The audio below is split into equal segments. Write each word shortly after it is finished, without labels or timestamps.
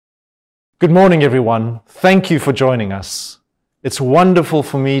Good morning, everyone. Thank you for joining us. It's wonderful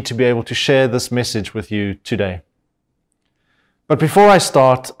for me to be able to share this message with you today. But before I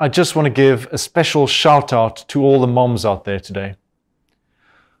start, I just want to give a special shout out to all the moms out there today.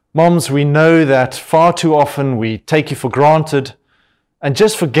 Moms, we know that far too often we take you for granted and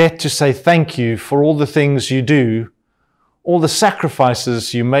just forget to say thank you for all the things you do, all the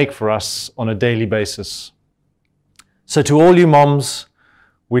sacrifices you make for us on a daily basis. So to all you moms,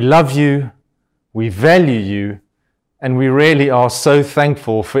 we love you, we value you, and we really are so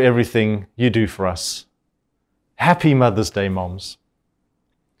thankful for everything you do for us. Happy Mother's Day, moms.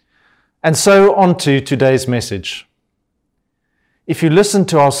 And so on to today's message. If you listened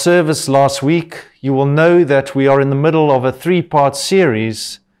to our service last week, you will know that we are in the middle of a three-part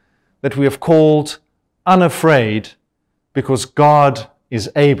series that we have called Unafraid, because God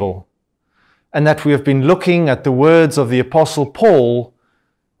is able, and that we have been looking at the words of the Apostle Paul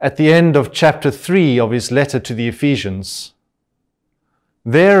at the end of chapter 3 of his letter to the Ephesians.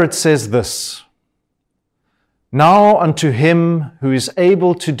 There it says this: "Now unto him who is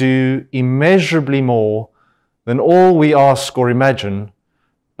able to do immeasurably more than all we ask or imagine,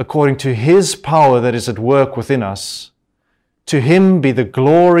 according to his power that is at work within us, to him be the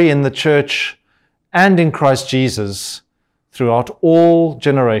glory in the church and in Christ Jesus throughout all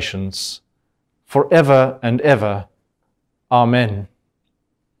generations, forever and ever. Amen."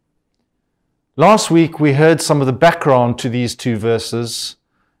 Last week we heard some of the background to these two verses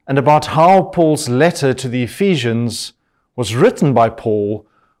and about how Paul's letter to the Ephesians was written by Paul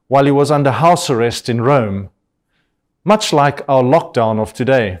while he was under house arrest in Rome, much like our lockdown of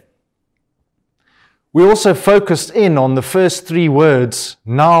today. We also focused in on the first three words,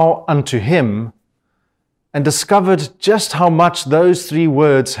 "now unto him," and discovered just how much those three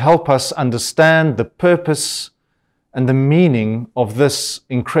words help us understand the purpose and the meaning of this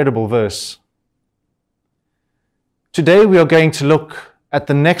incredible verse. Today we are going to look at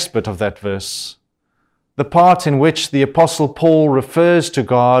the next bit of that verse, the part in which the Apostle Paul refers to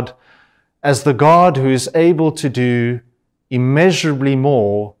God as the God who is able to do immeasurably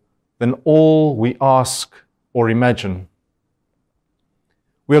more than all we ask or imagine.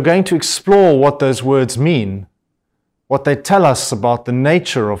 We are going to explore what those words mean, what they tell us about the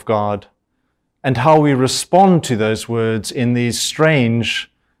nature of God, and how we respond to those words in these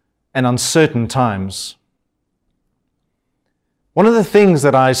strange and uncertain times. One of the things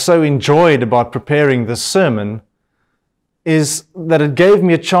that I so enjoyed about preparing this sermon is that it gave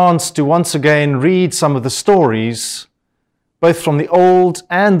me a chance to once again read some of the stories, both from the Old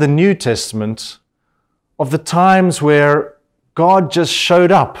and the New Testament, of the times where God just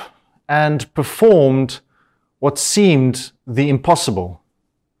showed up and performed what seemed the impossible.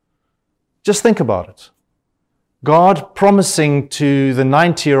 Just think about it. God promising to the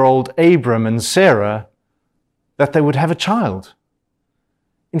 90-year-old Abram and Sarah that they would have a child.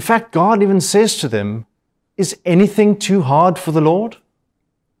 In fact, God even says to them, "Is anything too hard for the Lord?"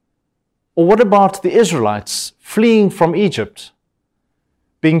 Or what about the Israelites fleeing from Egypt,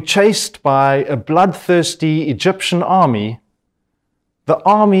 being chased by a bloodthirsty Egyptian army, the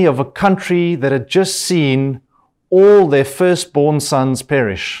army of a country that had just seen all their firstborn sons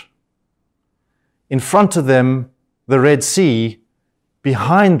perish? In front of them, the Red Sea,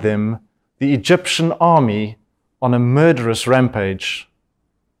 behind them, the Egyptian army on a murderous rampage.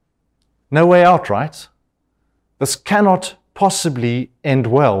 No way out, right? This cannot possibly end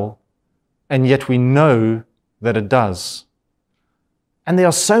well, and yet we know that it does. And there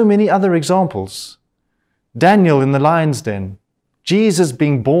are so many other examples. Daniel in the lion's den, Jesus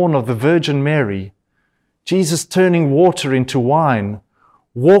being born of the Virgin Mary, Jesus turning water into wine,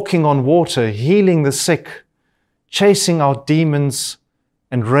 walking on water, healing the sick, chasing out demons,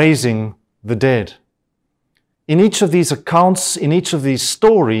 and raising the dead. In each of these accounts, in each of these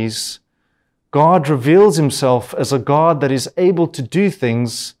stories, God reveals himself as a God that is able to do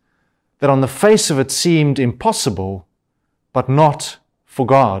things that on the face of it seemed impossible, but not for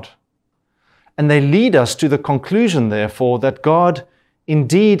God. And they lead us to the conclusion, therefore, that God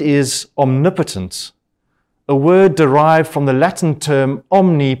indeed is omnipotent, a word derived from the Latin term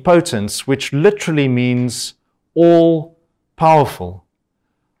omnipotens, which literally means all-powerful.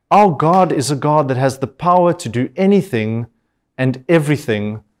 Our God is a God that has the power to do anything and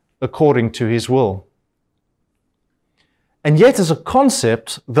everything according to his will. And yet, as a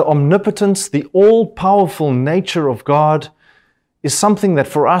concept, the omnipotence, the all-powerful nature of God is something that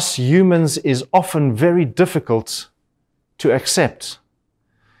for us humans is often very difficult to accept.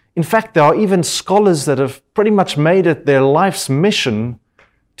 In fact, there are even scholars that have pretty much made it their life's mission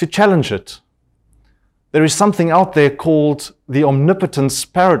to challenge it. There is something out there called the omnipotence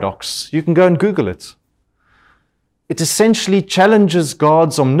paradox. You can go and Google it. It essentially challenges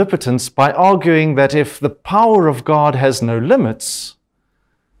God's omnipotence by arguing that if the power of God has no limits,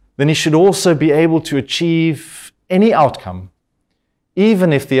 then he should also be able to achieve any outcome,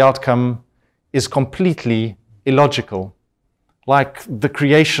 even if the outcome is completely illogical, like the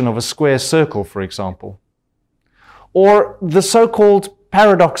creation of a square circle, for example. Or the so-called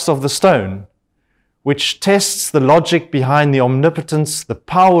paradox of the stone, which tests the logic behind the omnipotence, the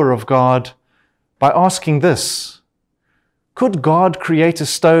power of God, by asking this: could God create a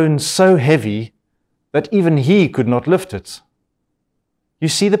stone so heavy that even he could not lift it? You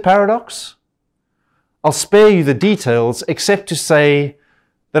see the paradox? I'll spare you the details, except to say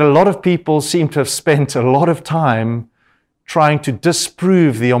that a lot of people seem to have spent a lot of time trying to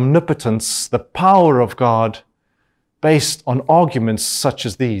disprove the omnipotence, the power of God, based on arguments such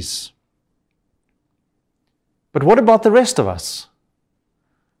as these. But what about the rest of us?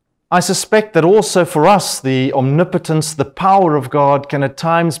 I suspect that also for us, the omnipotence, the power of God can at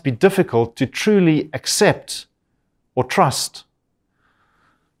times be difficult to truly accept or trust.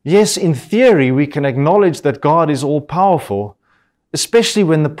 Yes, in theory, we can acknowledge that God is all-powerful, especially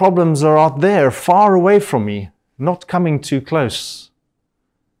when the problems are out there, far away from me, not coming too close.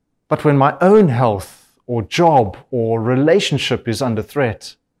 But when my own health or job or relationship is under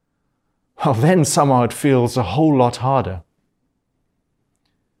threat, well, then somehow it feels a whole lot harder.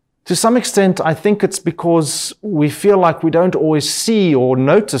 To some extent, I think it's because we feel like we don't always see or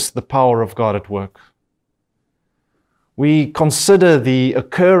notice the power of God at work. We consider the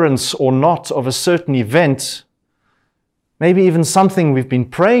occurrence or not of a certain event, maybe even something we've been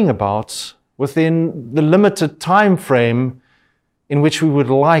praying about, within the limited time frame in which we would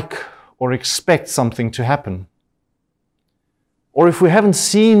like or expect something to happen. Or if we haven't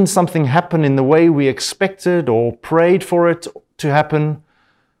seen something happen in the way we expected or prayed for it to happen,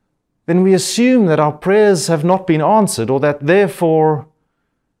 then we assume that our prayers have not been answered, or that therefore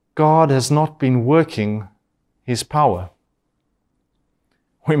God has not been working his power.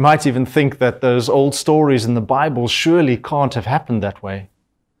 We might even think that those old stories in the Bible surely can't have happened that way.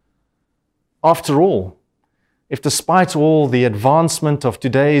 After all, if despite all the advancement of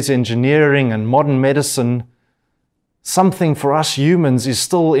today's engineering and modern medicine, something for us humans is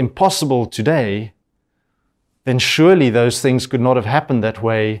still impossible today, then surely those things could not have happened that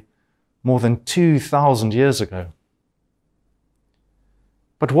way more than 2,000 years ago.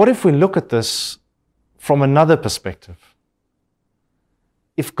 But what if we look at this from another perspective?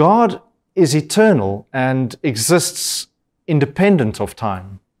 If God is eternal and exists independent of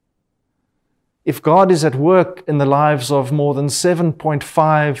time, if God is at work in the lives of more than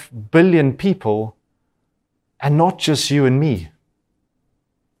 7.5 billion people, and not just you and me,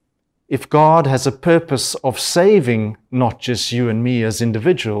 if God has a purpose of saving not just you and me as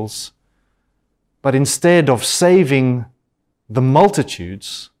individuals, but instead of saving the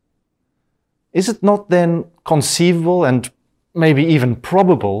multitudes, is it not then conceivable and maybe even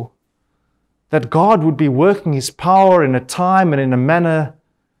probable that God would be working his power in a time and in a manner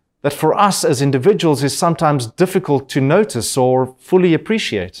that for us as individuals is sometimes difficult to notice or fully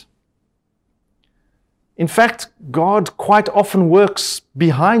appreciate? In fact, God quite often works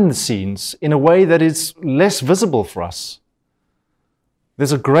behind the scenes in a way that is less visible for us.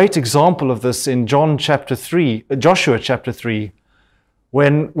 There's a great example of this in Joshua chapter 3,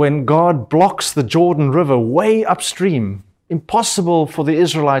 when God blocks the Jordan River way upstream, impossible for the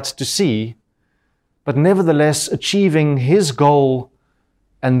Israelites to see, but nevertheless achieving his goal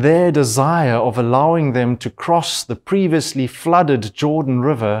and their desire of allowing them to cross the previously flooded Jordan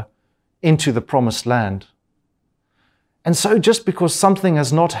River into the promised land. And so just because something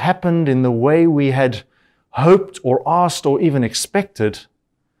has not happened in the way we had hoped or asked or even expected,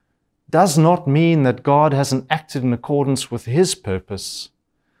 does not mean that God hasn't acted in accordance with his purpose,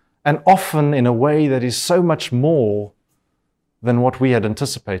 and often in a way that is so much more than what we had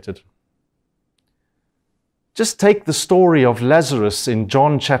anticipated. Just take the story of Lazarus in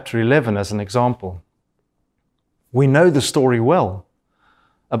John chapter 11 as an example. We know the story well,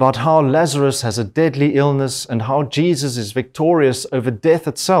 about how Lazarus has a deadly illness and how Jesus is victorious over death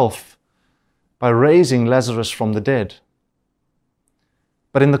itself by raising Lazarus from the dead.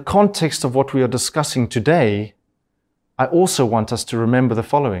 But in the context of what we are discussing today, I also want us to remember the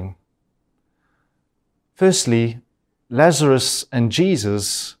following. Firstly, Lazarus and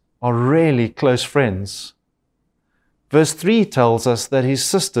Jesus are really close friends. Verse 3 tells us that his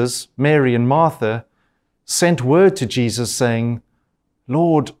sisters, Mary and Martha, sent word to Jesus saying,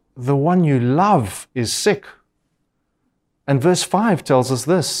 "Lord, the one you love is sick." And verse 5 tells us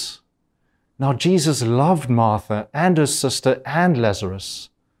this, Now, Jesus loved Martha and her sister and Lazarus.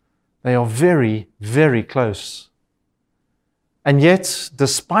 They are very, very close. And yet,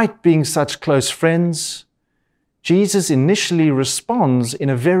 despite being such close friends, Jesus initially responds in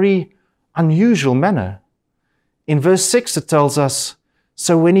a very unusual manner. In verse 6 it tells us,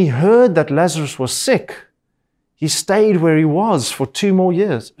 "So when he heard that Lazarus was sick, he stayed where he was for 2 more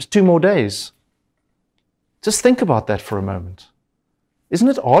days." Just think about that for a moment. Isn't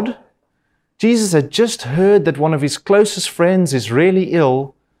it odd? Jesus had just heard that one of his closest friends is really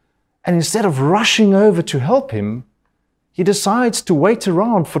ill, and instead of rushing over to help him, he decides to wait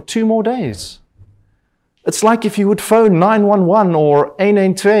around for 2 more days. It's like if you would phone 911 or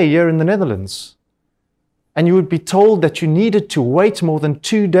 112 here in the Netherlands, and you would be told that you needed to wait more than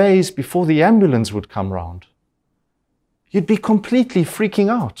 2 days before the ambulance would come round. You'd be completely freaking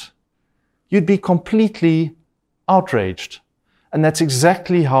out. You'd be completely outraged. And that's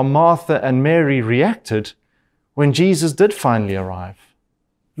exactly how Martha and Mary reacted when Jesus did finally arrive.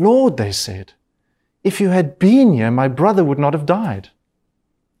 "Lord," they said, "if you had been here, my brother would not have died."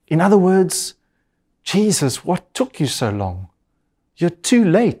 In other words, "Jesus, what took you so long? You're too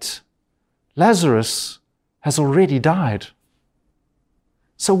late. Lazarus has already died."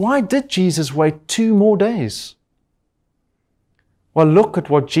 So why did Jesus wait 2 more days? Well, look at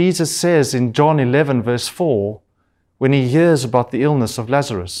what Jesus says in John 11, verse 4, when he hears about the illness of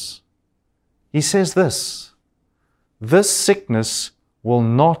Lazarus. He says this, "This sickness will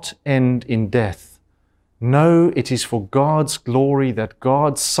not end in death. No, it is for God's glory, that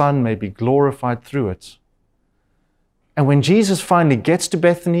God's Son may be glorified through it." And when Jesus finally gets to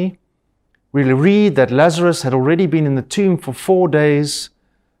Bethany, we read that Lazarus had already been in the tomb for 4 days,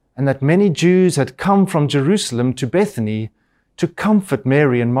 and that many Jews had come from Jerusalem to Bethany to comfort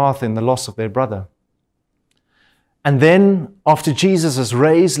Mary and Martha in the loss of their brother. And then, after Jesus has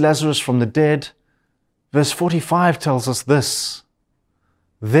raised Lazarus from the dead, verse 45 tells us this,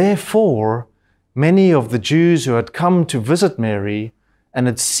 "Therefore, many of the Jews who had come to visit Mary and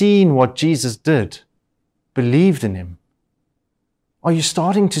had seen what Jesus did, believed in him." Are you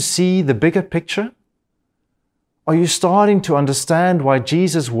starting to see the bigger picture? Are you starting to understand why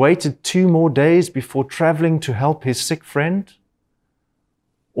Jesus waited 2 more days before traveling to help his sick friend?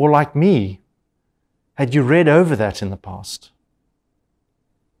 Or like me, had you read over that in the past?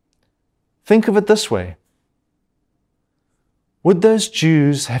 Think of it this way. Would those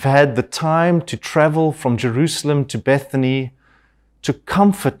Jews have had the time to travel from Jerusalem to Bethany to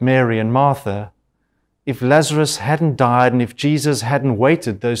comfort Mary and Martha if Lazarus hadn't died and if Jesus hadn't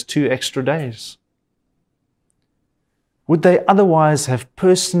waited those 2 extra days? Would they otherwise have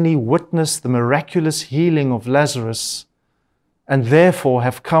personally witnessed the miraculous healing of Lazarus and therefore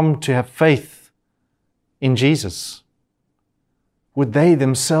have come to have faith in Jesus? Would they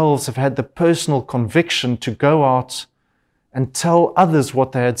themselves have had the personal conviction to go out and tell others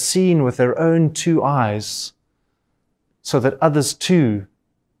what they had seen with their own 2 eyes, so that others too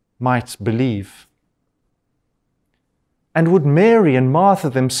might believe? And would Mary and Martha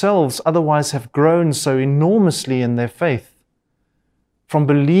themselves otherwise have grown so enormously in their faith, from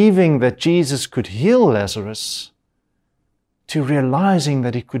believing that Jesus could heal Lazarus to realizing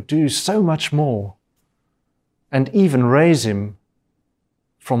that he could do so much more and even raise him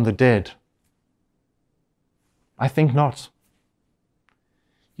from the dead? I think not.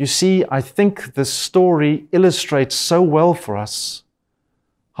 You see, I think this story illustrates so well for us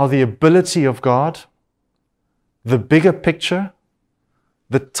how the ability of God, the bigger picture,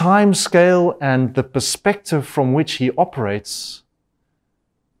 the time scale and the perspective from which he operates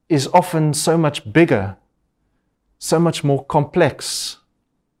is often so much bigger, so much more complex,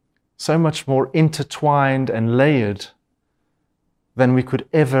 so much more intertwined and layered than we could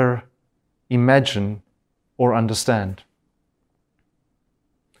ever imagine or understand.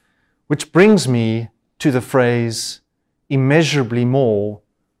 Which brings me to the phrase, immeasurably more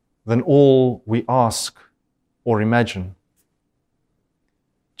than all we ask or imagine.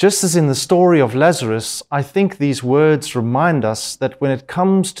 Just as in the story of Lazarus, I think these words remind us that when it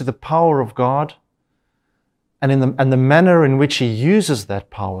comes to the power of God and the manner in which he uses that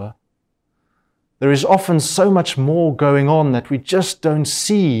power, there is often so much more going on that we just don't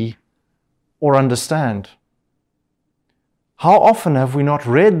see or understand. How often have we not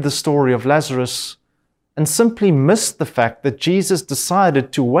read the story of Lazarus and simply missed the fact that Jesus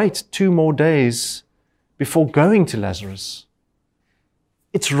decided to wait 2 more days before going to Lazarus?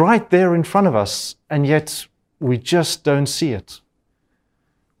 It's right there in front of us, and yet we just don't see it.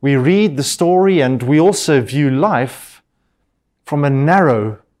 We read the story and we also view life from a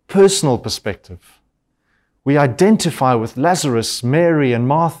narrow, personal perspective. We identify with Lazarus, Mary, and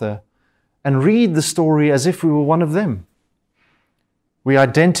Martha, and read the story as if we were one of them. We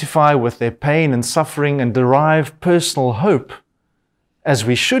identify with their pain and suffering and derive personal hope, as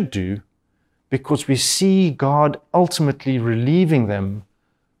we should do, because we see God ultimately relieving them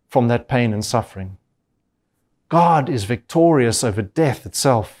from that pain and suffering. God is victorious over death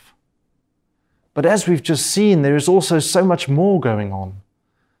itself. But as we've just seen, there is also so much more going on,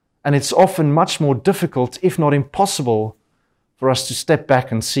 and it's often much more difficult, if not impossible, for us to step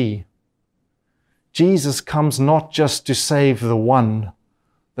back and see. Jesus comes not just to save the one,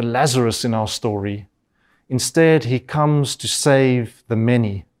 the Lazarus in our story. Instead, he comes to save the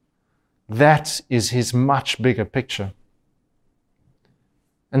many. That is his much bigger picture.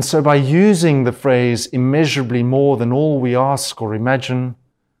 And so by using the phrase immeasurably more than all we ask or imagine,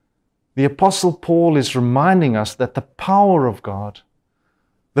 the Apostle Paul is reminding us that the power of God,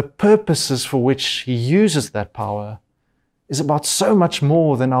 the purposes for which he uses that power, is about so much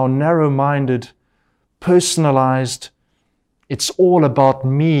more than our narrow-minded, personalized, it's all about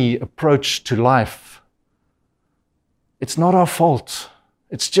me approach to life. It's not our fault.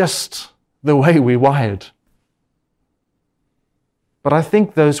 It's just the way we're wired. But I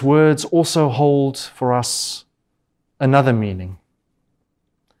think those words also hold for us another meaning.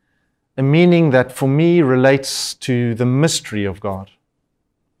 A meaning that for me relates to the mystery of God.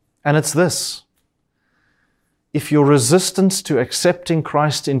 And it's this: if your resistance to accepting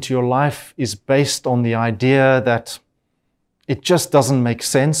Christ into your life is based on the idea that it just doesn't make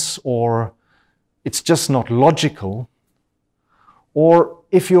sense, or it's just not logical, or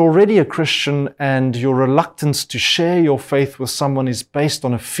if you're already a Christian and your reluctance to share your faith with someone is based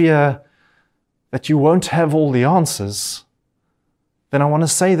on a fear that you won't have all the answers, then I want to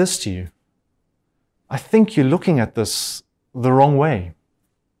say this to you. I think you're looking at this the wrong way.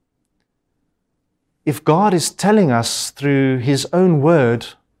 If God is telling us through his own word,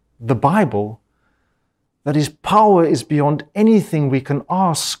 the Bible, that his power is beyond anything we can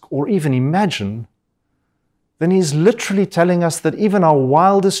ask or even imagine, then he's literally telling us that even our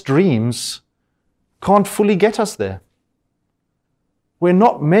wildest dreams can't fully get us there. We're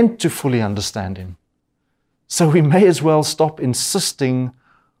not meant to fully understand him. So we may as well stop insisting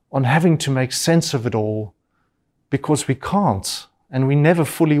on having to make sense of it all, because we can't and we never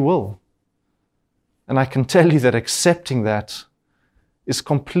fully will. And I can tell you that accepting that is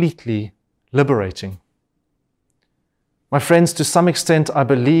completely liberating. My friends, to some extent, I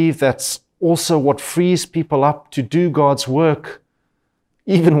believe that's also what frees people up to do God's work,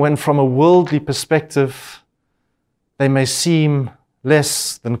 even when from a worldly perspective, they may seem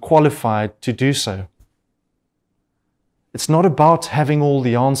less than qualified to do so. It's not about having all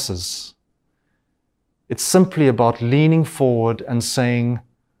the answers. It's simply about leaning forward and saying,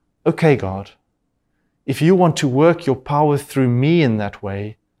 okay, God, if you want to work your power through me in that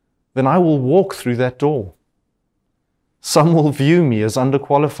way, then I will walk through that door. Some will view me as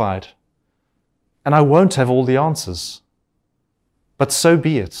underqualified, and I won't have all the answers. But so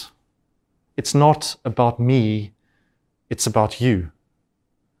be it. It's not about me, it's about you.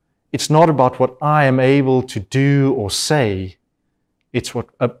 It's not about what I am able to do or say.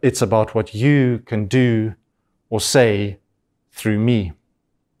 It's about what you can do or say through me.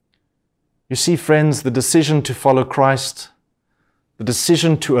 You see, friends, the decision to follow Christ, the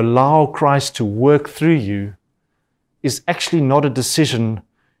decision to allow Christ to work through you, is actually not a decision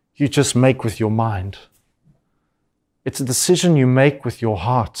you just make with your mind. It's a decision you make with your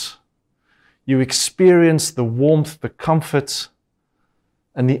heart. You experience the warmth, the comfort,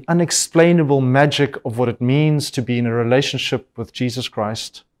 and the unexplainable magic of what it means to be in a relationship with Jesus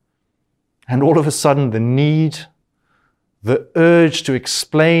Christ. And all of a sudden, the need, the urge to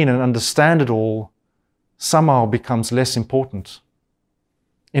explain and understand it all somehow becomes less important.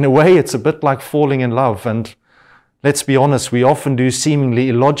 In a way, it's a bit like falling in love, and let's be honest, we often do seemingly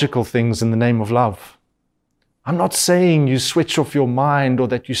illogical things in the name of love. I'm not saying you switch off your mind or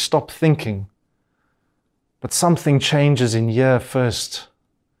that you stop thinking, but something changes in here first.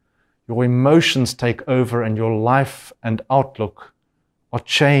 Your emotions take over and your life and outlook are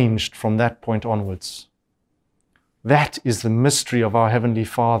changed from that point onwards. That is the mystery of our Heavenly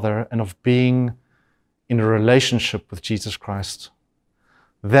Father and of being in a relationship with Jesus Christ.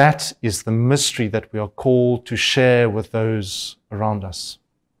 That is the mystery that we are called to share with those around us.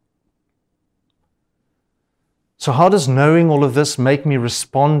 So how does knowing all of this make me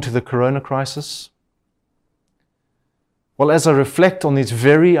respond to the corona crisis? Well, as I reflect on these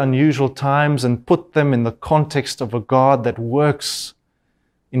very unusual times and put them in the context of a God that works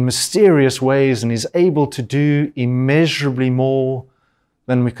in mysterious ways and is able to do immeasurably more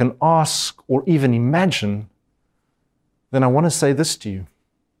than we can ask or even imagine, then I want to say this to you.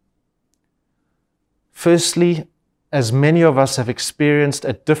 Firstly, as many of us have experienced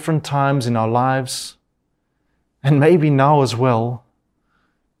at different times in our lives, and maybe now as well,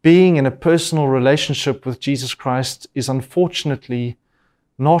 being in a personal relationship with Jesus Christ is unfortunately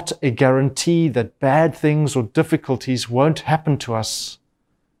not a guarantee that bad things or difficulties won't happen to us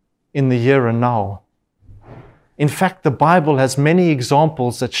in the here and now. In fact, the Bible has many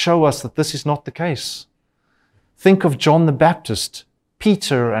examples that show us that this is not the case. Think of John the Baptist,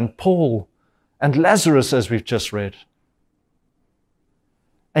 Peter and Paul, and Lazarus, as we've just read.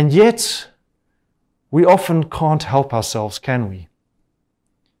 And yet, we often can't help ourselves, can we?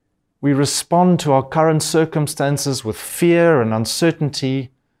 We respond to our current circumstances with fear and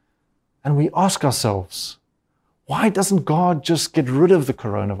uncertainty, and we ask ourselves, why doesn't God just get rid of the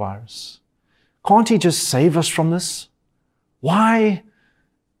coronavirus? Can't He just save us from this? Why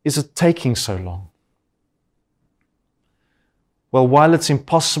is it taking so long? Well, while it's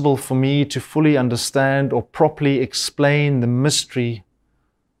impossible for me to fully understand or properly explain the mystery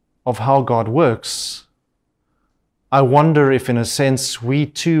of how God works, I wonder if in a sense we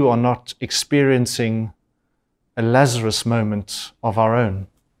too are not experiencing a Lazarus moment of our own.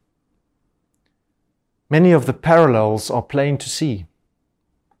 Many of the parallels are plain to see.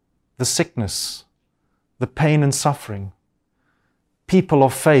 The sickness, the pain and suffering. People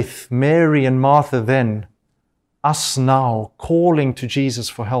of faith, Mary and Martha then, us now calling to Jesus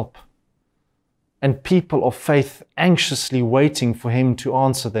for help. And people of faith anxiously waiting for Him to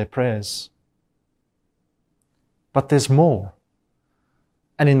answer their prayers. But there's more.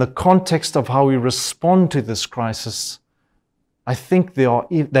 And in the context of how we respond to this crisis, I think they are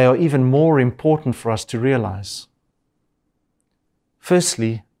even more important for us to realize.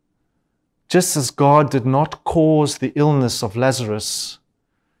 Firstly, just as God did not cause the illness of Lazarus,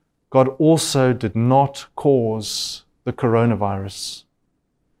 God also did not cause the coronavirus.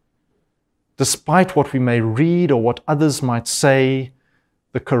 Despite what we may read or what others might say,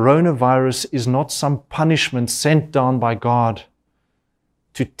 the coronavirus is not some punishment sent down by God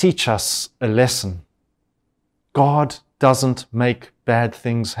to teach us a lesson. God doesn't make bad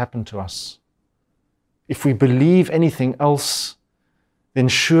things happen to us. If we believe anything else, then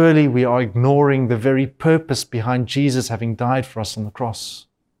surely we are ignoring the very purpose behind Jesus having died for us on the cross.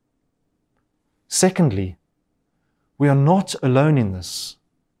 Secondly, we are not alone in this.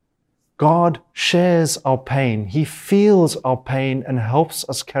 God shares our pain. He feels our pain and helps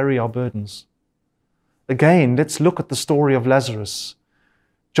us carry our burdens. Again, let's look at the story of Lazarus.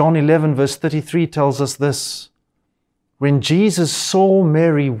 John 11 verse 33 tells us this. When Jesus saw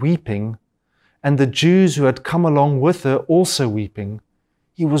Mary weeping, and the Jews who had come along with her also weeping,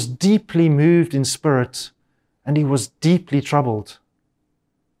 He was deeply moved in spirit, and He was deeply troubled.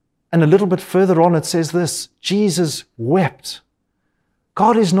 And a little bit further on it says this, Jesus wept.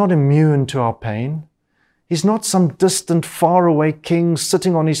 God is not immune to our pain. He's not some distant, faraway king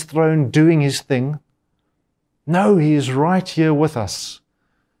sitting on His throne doing His thing. No, He is right here with us,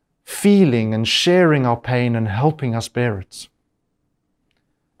 feeling and sharing our pain and helping us bear it.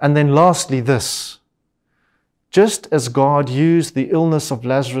 And then lastly this, just as God used the illness of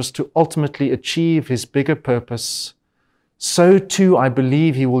Lazarus to ultimately achieve His bigger purpose, so too I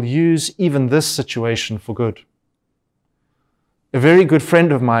believe He will use even this situation for good. A very good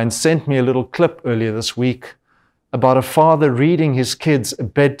friend of mine sent me a little clip earlier this week about a father reading his kids a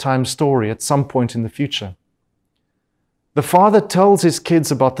bedtime story at some point in the future. The father tells his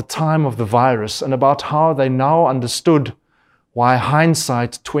kids about the time of the virus and about how they now understood why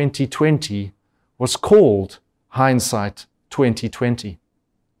hindsight 2020 was called hindsight 2020.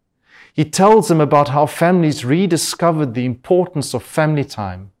 He tells them about how families rediscovered the importance of family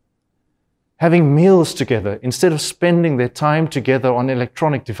time, having meals together instead of spending their time together on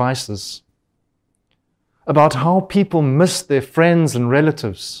electronic devices, about how people missed their friends and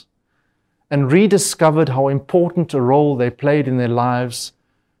relatives and rediscovered how important a role they played in their lives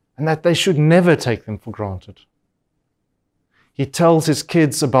and that they should never take them for granted. He tells his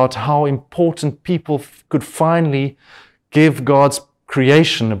kids about how important people could finally give God's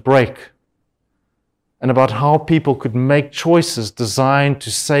creation a break, and about how people could make choices designed to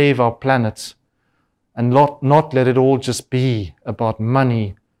save our planet and not let it all just be about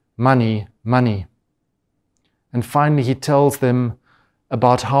money, money, money. And finally, he tells them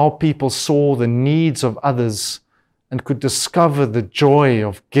about how people saw the needs of others and could discover the joy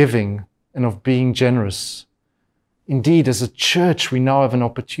of giving and of being generous. Indeed, as a church, we now have an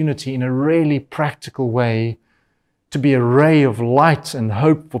opportunity in a really practical way to be a ray of light and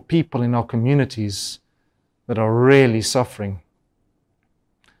hope for people in our communities that are really suffering.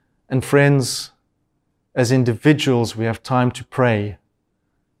 And friends, as individuals, we have time to pray,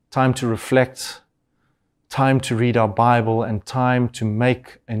 time to reflect, time to read our Bible, and time to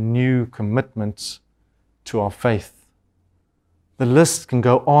make a new commitment to our faith. The list can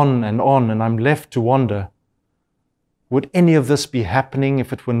go on, and I'm left to wonder, would any of this be happening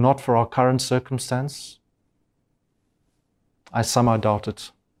if it were not for our current circumstance? I somehow doubt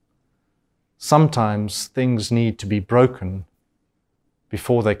it. Sometimes things need to be broken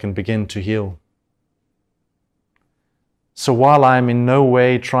before they can begin to heal. So while I am in no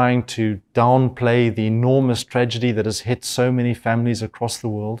way trying to downplay the enormous tragedy that has hit so many families across the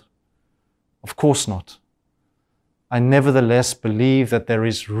world, of course not, I nevertheless believe that there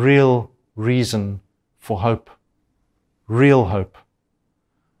is real reason for hope, real hope.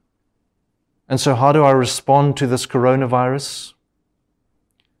 And so how do I respond to this coronavirus?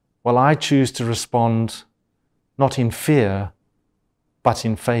 Well, I choose to respond not in fear, but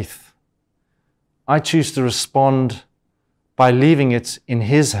in faith. I choose to respond by leaving it in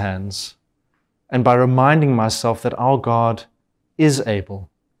His hands and by reminding myself that our God is able.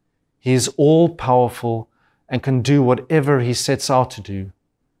 He is all-powerful and can do whatever He sets out to do,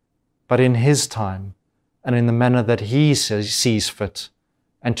 but in His time and in the manner that He sees fit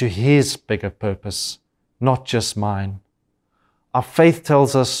and to His bigger purpose, not just mine. Our faith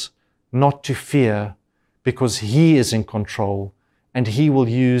tells us not to fear because He is in control and He will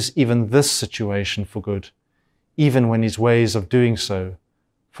use even this situation for good, even when His ways of doing so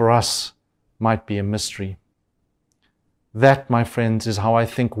for us might be a mystery. That, my friends, is how I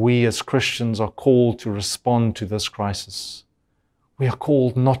think we as Christians are called to respond to this crisis. We are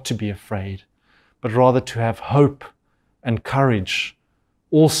called not to be afraid, but rather to have hope and courage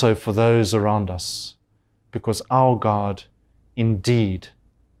also for those around us, because our God indeed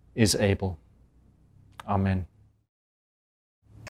is able. Amen.